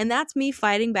 And that's me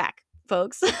fighting back,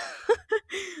 folks.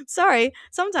 Sorry,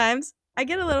 sometimes I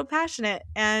get a little passionate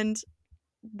and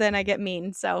then I get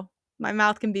mean. So my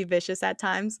mouth can be vicious at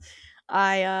times.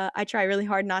 I try really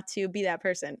hard not to be that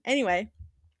person. Anyway,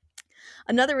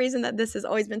 another reason that this has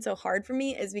always been so hard for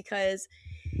me is because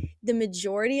the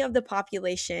majority of the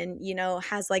population,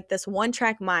 has like this one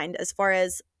track mind as far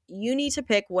as you need to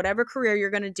pick whatever career you're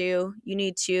going to do. You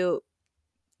need to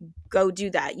go do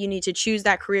that. You need to choose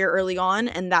that career early on,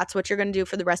 and that's what you're going to do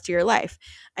for the rest of your life.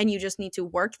 And you just need to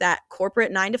work that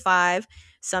corporate 9 to 5.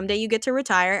 Someday you get to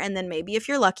retire, and then maybe if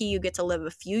you're lucky, you get to live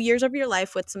a few years of your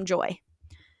life with some joy.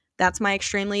 That's my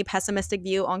extremely pessimistic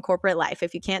view on corporate life.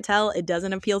 If you can't tell, it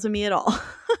doesn't appeal to me at all.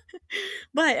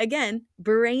 But again,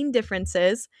 brain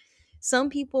differences. Some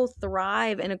people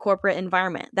thrive in a corporate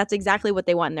environment. That's exactly what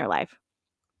they want in their life.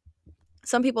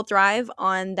 Some people thrive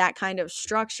on that kind of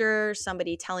structure,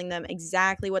 somebody telling them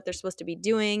exactly what they're supposed to be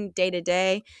doing day to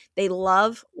day. They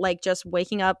love like just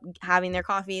waking up, having their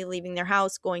coffee, leaving their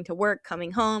house, going to work,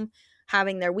 coming home,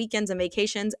 having their weekends and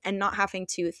vacations, and not having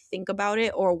to think about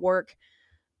it or work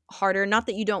harder. Not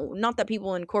that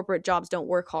people in corporate jobs don't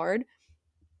work hard,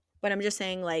 but I'm just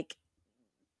saying like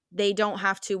they don't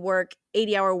have to work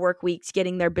 80-hour work weeks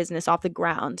getting their business off the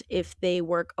ground if they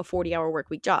work a 40-hour work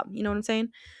week job. You know what I'm saying?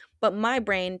 But my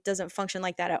brain doesn't function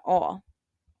like that at all.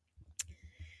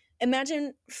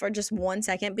 Imagine for just 1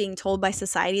 second being told by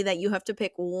society that you have to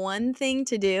pick one thing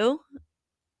to do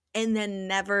and then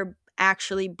never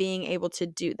actually being able to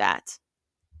do that.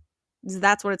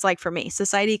 That's what it's like for me.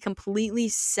 Society completely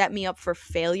set me up for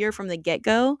failure from the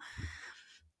get-go.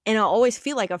 And I'll always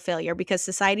feel like a failure because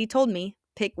society told me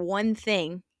pick one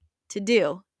thing to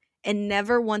do. And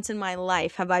never once in my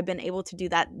life have I been able to do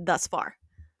that thus far.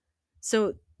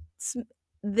 So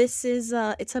it's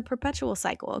a perpetual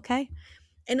cycle, okay?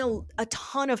 And a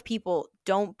ton of people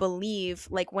don't believe,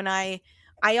 like when I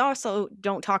also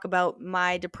don't talk about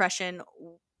my depression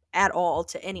at all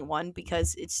to anyone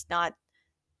because it's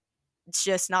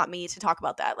just not me to talk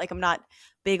about that. Like I'm not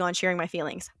big on sharing my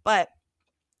feelings. But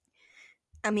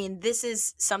I mean, this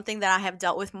is something that I have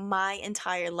dealt with my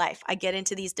entire life. I get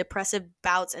into these depressive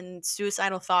bouts and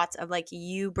suicidal thoughts of like,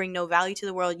 you bring no value to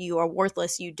the world. You are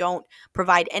worthless. You don't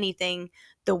provide anything.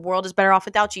 The world is better off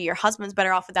without you. Your husband's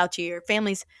better off without you. Your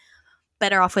family's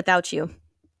better off without you.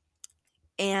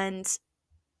 And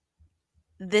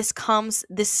this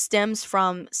stems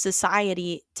from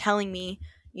society telling me,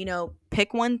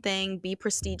 pick one thing, be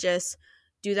prestigious,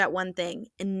 do that one thing.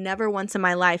 And never once in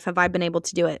my life have I been able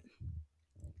to do it.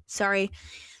 Sorry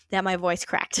that my voice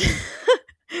cracked.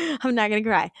 I'm not going to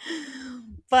cry.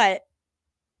 But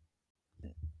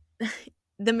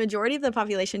the majority of the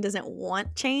population doesn't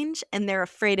want change and they're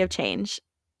afraid of change.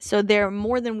 So they're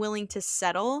more than willing to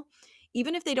settle.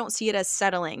 Even if they don't see it as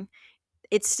settling,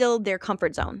 it's still their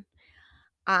comfort zone.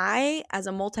 I, as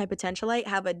a multipotentialite,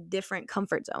 have a different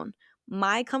comfort zone.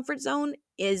 My comfort zone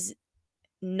is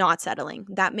not settling.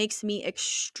 That makes me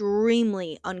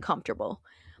extremely uncomfortable.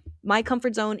 My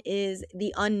comfort zone is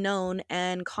the unknown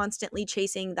and constantly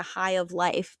chasing the high of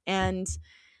life. And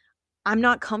I'm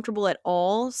not comfortable at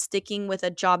all sticking with a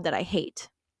job that I hate.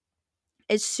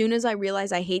 As soon as I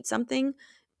realize I hate something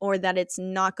or that it's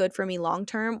not good for me long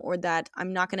term or that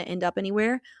I'm not going to end up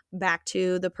anywhere, back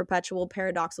to the perpetual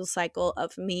paradoxical cycle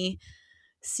of me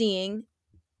seeing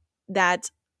that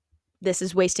this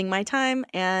is wasting my time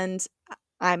and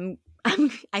I'm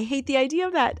I hate the idea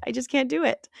of that. I just can't do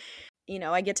it.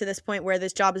 I get to this point where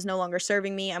this job is no longer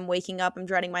serving me. I'm waking up, I'm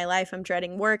dreading my life, I'm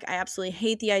dreading work. I absolutely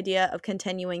hate the idea of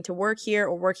continuing to work here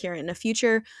or work here in the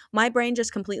future. My brain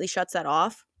just completely shuts that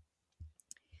off.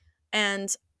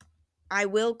 And I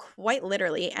will quite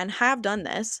literally, and have done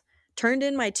this, turned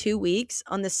in my 2 weeks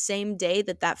on the same day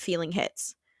that feeling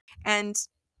hits. And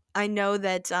I know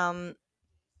that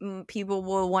people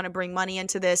will want to bring money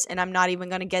into this, and I'm not even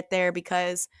going to get there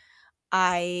because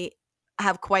I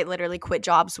have quite literally quit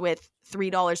jobs with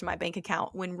 $3 in my bank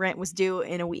account when rent was due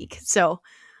in a week. So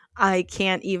I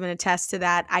can't even attest to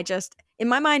that. In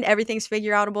my mind, everything's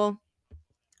figure outable.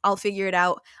 I'll figure it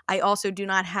out. I also do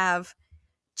not have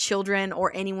children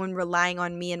or anyone relying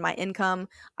on me and my income.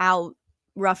 I'll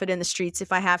rough it in the streets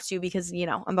if I have to because,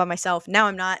 I'm by myself. Now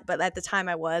I'm not, but at the time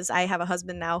I was. I have a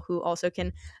husband now who also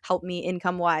can help me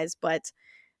income-wise, but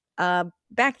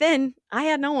back then I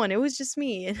had no one. It was just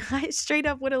me, and I straight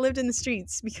up would have lived in the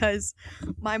streets because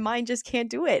my mind just can't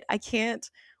do it. I can't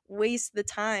waste the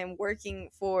time working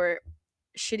for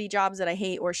shitty jobs that I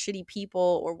hate or shitty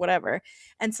people or whatever.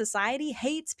 And society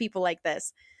hates people like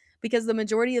this because the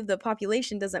majority of the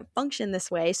population doesn't function this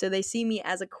way. So they see me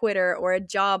as a quitter or a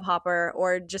job hopper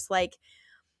or just like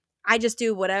I just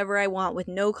do whatever I want with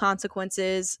no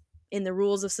consequences in the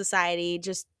rules of society.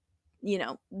 Just,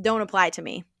 don't apply to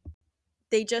me.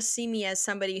 They just see me as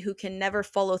somebody who can never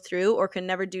follow through or can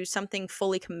never do something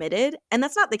fully committed. And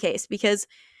that's not the case because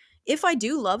if I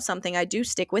do love something, I do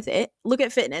stick with it. Look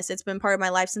at fitness. It's been part of my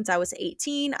life since I was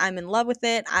 18. I'm in love with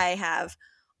it. I have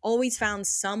always found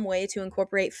some way to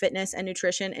incorporate fitness and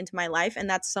nutrition into my life. And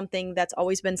that's something that's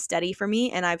always been steady for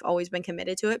me. And I've always been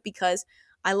committed to it because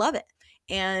I love it.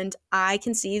 And I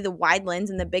can see the wide lens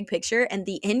and the big picture and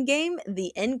the end game,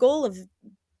 the end goal of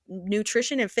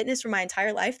nutrition and fitness for my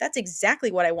entire life. That's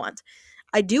exactly what I want.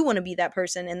 I do want to be that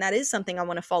person. And that is something I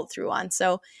want to follow through on.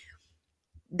 So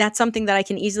that's something that I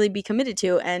can easily be committed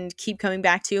to and keep coming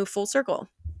back to full circle.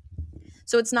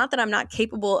 So it's not that I'm not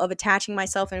capable of attaching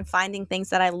myself and finding things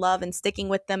that I love and sticking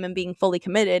with them and being fully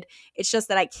committed. It's just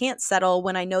that I can't settle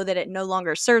when I know that it no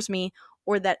longer serves me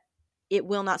or that it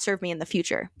will not serve me in the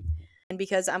future. And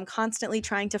because I'm constantly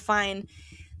trying to find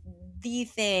the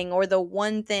thing or the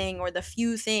one thing or the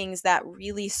few things that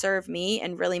really serve me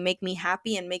and really make me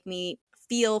happy and make me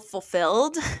feel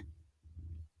fulfilled.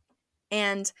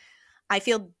 And I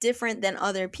feel different than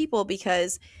other people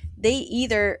because they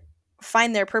either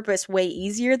find their purpose way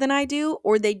easier than I do,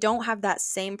 or they don't have that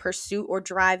same pursuit or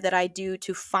drive that I do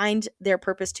to find their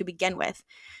purpose to begin with.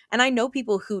 And I know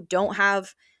people who don't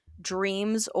have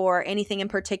dreams or anything in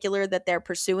particular that they're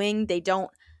pursuing. They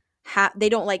don't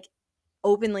like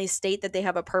openly state that they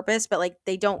have a purpose, but like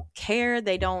they don't care.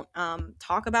 They don't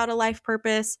talk about a life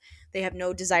purpose. They have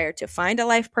no desire to find a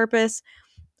life purpose.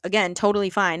 Again,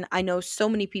 totally fine. I know so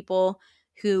many people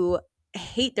who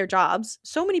hate their jobs,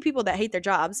 so many people that hate their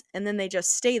jobs, and then they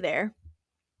just stay there.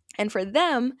 And for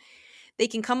them, they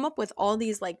can come up with all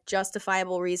these like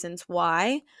justifiable reasons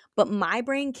why, but my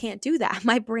brain can't do that.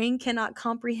 My brain cannot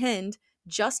comprehend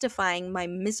justifying my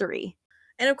misery.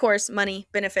 And of course, money,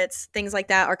 benefits, things like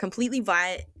that are completely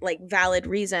valid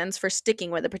reasons for sticking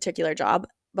with a particular job,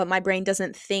 but my brain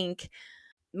doesn't think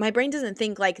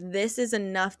like this is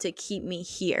enough to keep me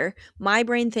here. My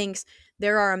brain thinks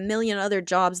there are a million other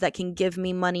jobs that can give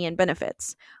me money and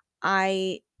benefits.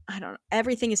 I don't know.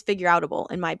 Everything is figure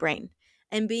outable in my brain.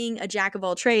 And being a jack of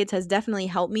all trades has definitely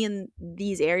helped me in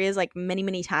these areas like many,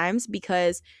 many times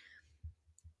because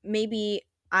maybe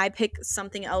I pick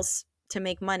something else to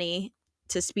make money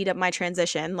to speed up my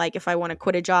transition. Like if I want to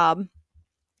quit a job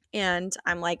and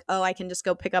I'm like, oh, I can just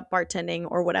go pick up bartending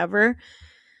or whatever.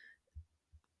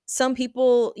 Some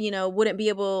people, wouldn't be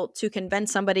able to convince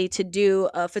somebody to do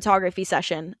a photography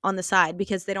session on the side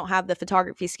because they don't have the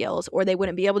photography skills, or they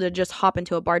wouldn't be able to just hop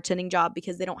into a bartending job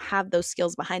because they don't have those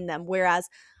skills behind them. Whereas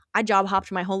I job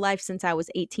hopped my whole life since I was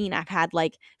 18. I've had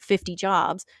like 50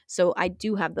 jobs. So I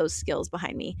do have those skills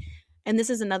behind me. And this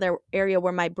is another area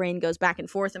where my brain goes back and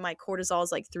forth and my cortisol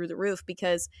is like through the roof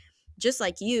because just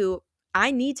like you,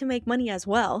 I need to make money as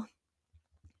well.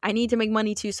 I need to make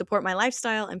money to support my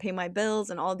lifestyle and pay my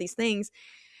bills and all these things.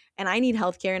 And I need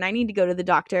healthcare and I need to go to the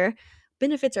doctor.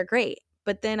 Benefits are great.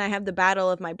 But then I have the battle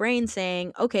of my brain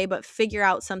saying, okay, but figure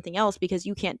out something else because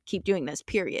you can't keep doing this,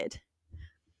 period.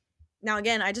 Now,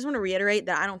 again, I just want to reiterate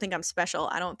that I don't think I'm special.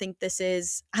 I don't think this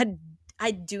is,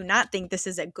 I do not think this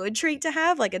is a good trait to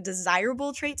have, like a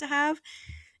desirable trait to have.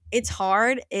 It's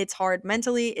hard. It's hard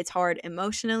mentally. It's hard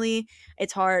emotionally.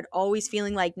 It's hard always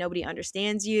feeling like nobody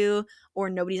understands you or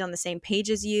nobody's on the same page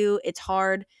as you. It's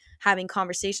hard having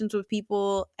conversations with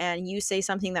people and you say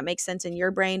something that makes sense in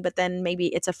your brain, but then maybe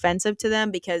it's offensive to them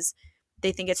because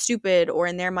they think it's stupid or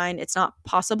in their mind it's not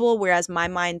possible. Whereas my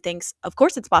mind thinks, of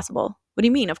course it's possible. What do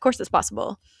you mean? Of course it's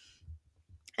possible.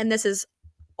 And this is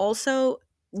also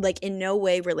like in no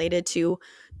way related to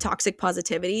toxic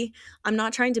positivity. I'm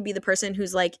not trying to be the person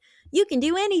who's like, you can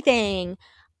do anything.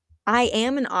 I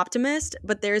am an optimist,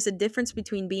 but there's a difference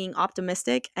between being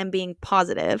optimistic and being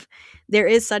positive. There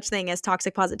is such thing as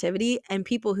toxic positivity and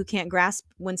people who can't grasp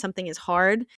when something is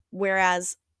hard,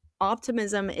 whereas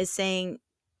optimism is saying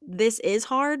this is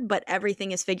hard, but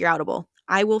everything is figure outable.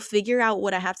 I will figure out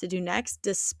what I have to do next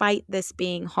despite this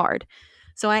being hard.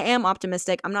 So I am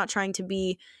optimistic. I'm not trying to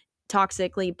be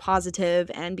toxically positive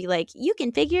and be like, you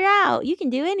can figure out, you can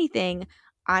do anything.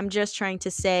 I'm just trying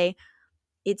to say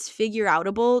it's figure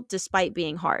outable despite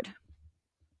being hard.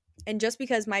 And just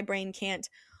because my brain can't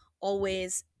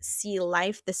always see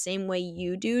life the same way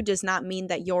you do does not mean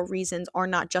that your reasons are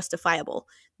not justifiable.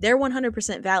 They're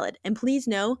 100% valid. And please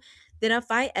know that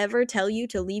if I ever tell you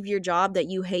to leave your job that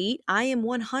you hate, I am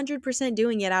 100%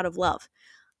 doing it out of love.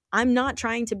 I'm not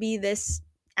trying to be this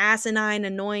asinine,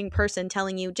 annoying person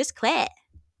telling you, just quit.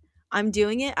 I'm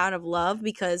doing it out of love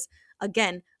because,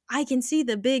 again, I can see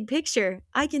the big picture.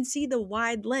 I can see the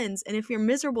wide lens. And if you're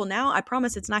miserable now, I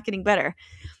promise it's not getting better.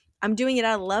 I'm doing it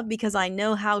out of love because I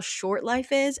know how short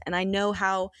life is and I know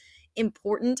how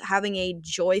important having a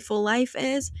joyful life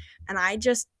is. And I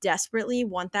just desperately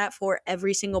want that for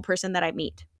every single person that I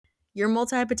meet. Your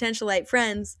multi-potentialite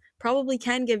friends probably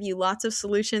can give you lots of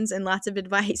solutions and lots of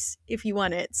advice if you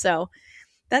want it. So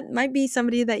that might be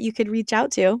somebody that you could reach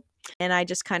out to. And I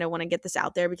just kind of want to get this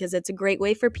out there because it's a great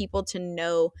way for people to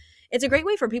know. It's a great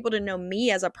way for people to know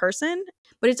me as a person,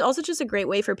 but it's also just a great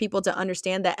way for people to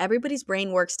understand that everybody's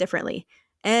brain works differently.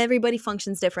 Everybody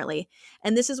functions differently.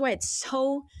 And this is why it's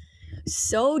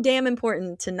so damn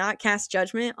important to not cast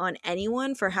judgment on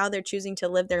anyone for how they're choosing to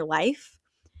live their life.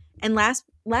 And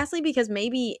lastly, because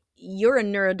maybe you're a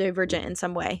neurodivergent in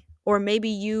some way, or maybe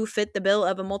you fit the bill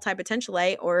of a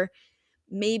multipotentialite, or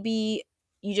maybe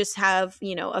you just have,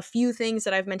 a few things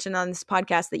that I've mentioned on this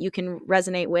podcast that you can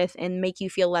resonate with and make you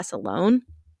feel less alone.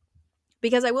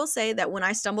 Because I will say that when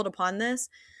I stumbled upon this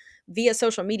via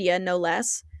social media, no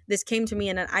less, this came to me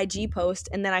in an IG post,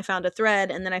 and then I found a thread,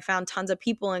 and then I found tons of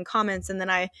people in comments, and then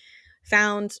I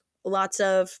found lots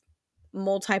of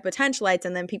multi-potentialites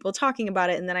and then people talking about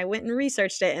it, and then I went and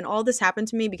researched it, and all this happened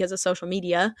to me because of social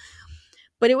media.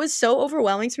 But it was so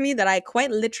overwhelming to me that I quite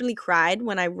literally cried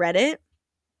when I read it,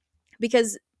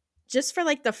 because just for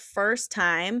like the first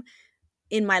time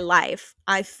in my life,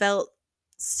 I felt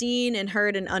seen and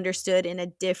heard and understood in a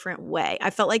different way. I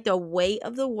felt like the weight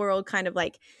of the world kind of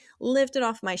like lifted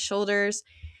off my shoulders,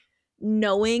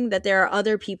 knowing that there are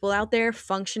other people out there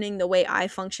functioning the way I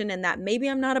function, and that maybe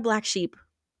I'm not a black sheep,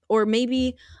 or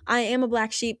maybe I am a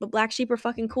black sheep, but black sheep are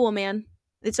fucking cool, man.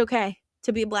 It's okay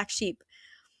to be a black sheep.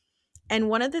 And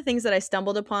one of the things that I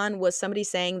stumbled upon was somebody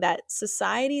saying that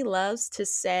society loves to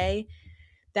say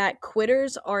that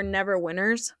quitters are never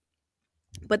winners,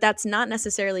 but that's not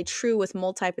necessarily true with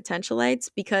multi-potentialites,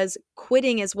 because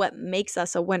quitting is what makes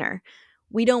us a winner.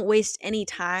 We don't waste any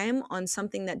time on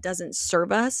something that doesn't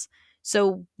serve us.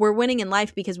 So we're winning in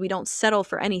life because we don't settle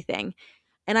for anything.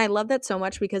 And I love that so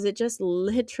much because it just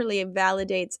literally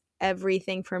validates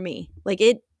everything for me. Like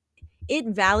it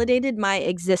validated my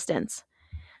existence.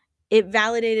 It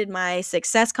validated my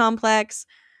success complex.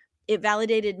 It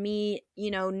validated me,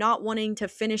 not wanting to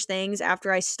finish things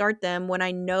after I start them when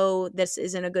I know this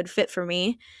isn't a good fit for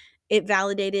me. It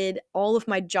validated all of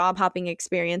my job hopping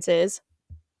experiences.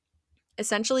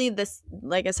 Essentially, this,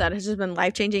 like I said, has just been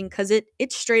life changing because it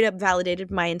straight up validated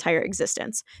my entire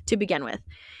existence to begin with.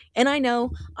 And I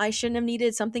know I shouldn't have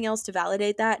needed something else to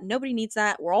validate that. Nobody needs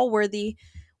that. We're all worthy.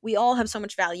 We all have so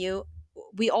much value.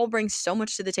 We all bring so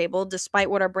much to the table, despite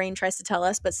what our brain tries to tell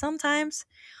us. But sometimes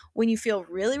when you feel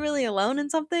really, really alone in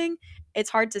something, it's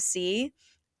hard to see.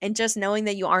 And just knowing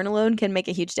that you aren't alone can make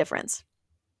a huge difference.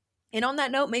 And on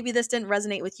that note, maybe this didn't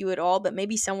resonate with you at all, but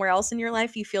maybe somewhere else in your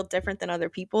life you feel different than other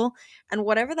people. And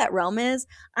whatever that realm is,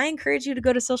 I encourage you to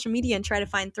go to social media and try to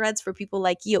find threads for people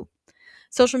like you.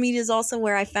 Social media is also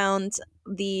where I found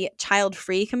the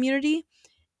child-free community,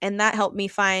 and that helped me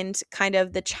find kind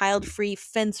of the child-free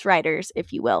fence riders,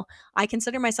 if you will. I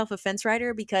consider myself a fence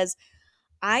rider because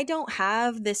I don't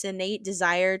have this innate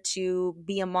desire to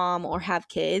be a mom or have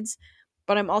kids,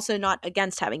 but I'm also not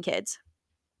against having kids.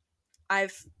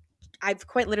 I've I've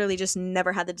quite literally just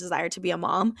never had the desire to be a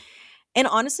mom. And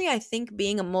honestly, I think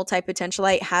being a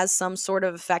multi-potentialite has some sort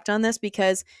of effect on this,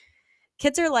 because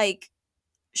kids are like,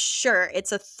 sure,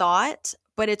 it's a thought,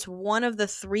 but it's one of the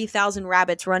 3,000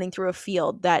 rabbits running through a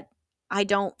field that I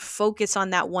don't focus on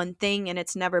that one thing, and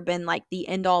it's never been like the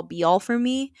end all be all for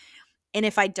me. And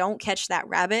if I don't catch that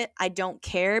rabbit, I don't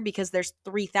care because there's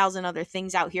 3,000 other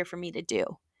things out here for me to do.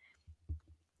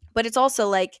 But it's also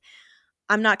like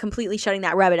I'm not completely shutting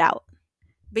that rabbit out.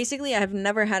 Basically, I've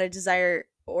never had a desire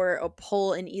or a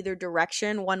pull in either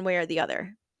direction, one way or the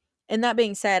other. And that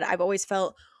being said, I've always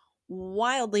felt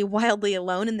wildly, wildly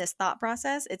alone in this thought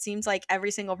process. It seems like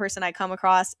every single person I come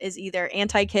across is either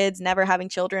anti kids, never having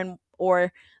children,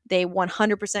 or they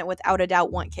 100% without a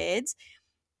doubt want kids.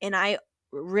 And I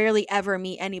rarely ever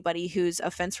meet anybody who's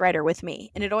a fence rider with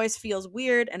me. And it always feels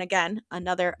weird. And again,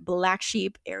 another black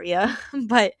sheep area.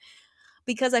 But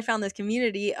because I found this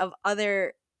community of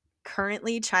other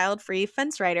currently child-free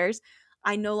fence riders,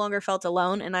 I no longer felt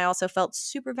alone, and I also felt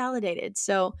super validated.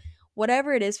 So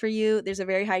whatever it is for you, there's a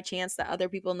very high chance that other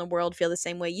people in the world feel the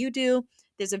same way you do.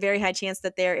 There's a very high chance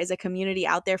that there is a community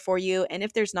out there for you. And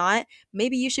if there's not,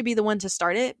 maybe you should be the one to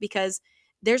start it, because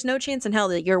there's no chance in hell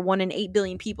that you're one in 8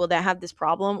 billion people that have this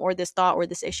problem or this thought or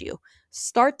this issue.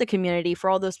 Start the community for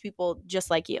all those people just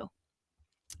like you.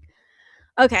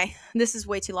 Okay, this is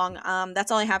way too long.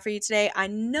 That's all I have for you today. I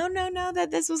know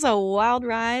that this was a wild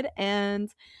ride,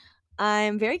 and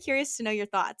I'm very curious to know your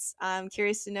thoughts. I'm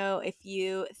curious to know if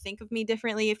you think of me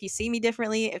differently, if you see me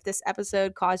differently, if this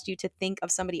episode caused you to think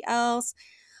of somebody else.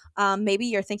 Maybe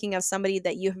you're thinking of somebody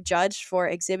that you have judged for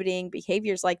exhibiting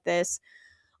behaviors like this,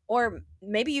 or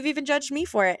maybe you've even judged me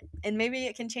for it, and maybe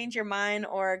it can change your mind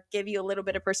or give you a little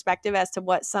bit of perspective as to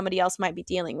what somebody else might be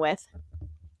dealing with.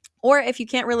 Or if you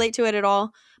can't relate to it at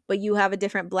all, but you have a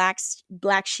different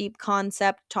black sheep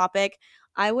concept topic,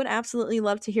 I would absolutely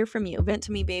love to hear from you. Vent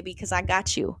to me, baby, because I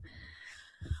got you.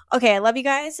 Okay, I love you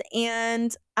guys,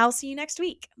 and I'll see you next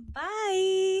week.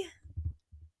 Bye.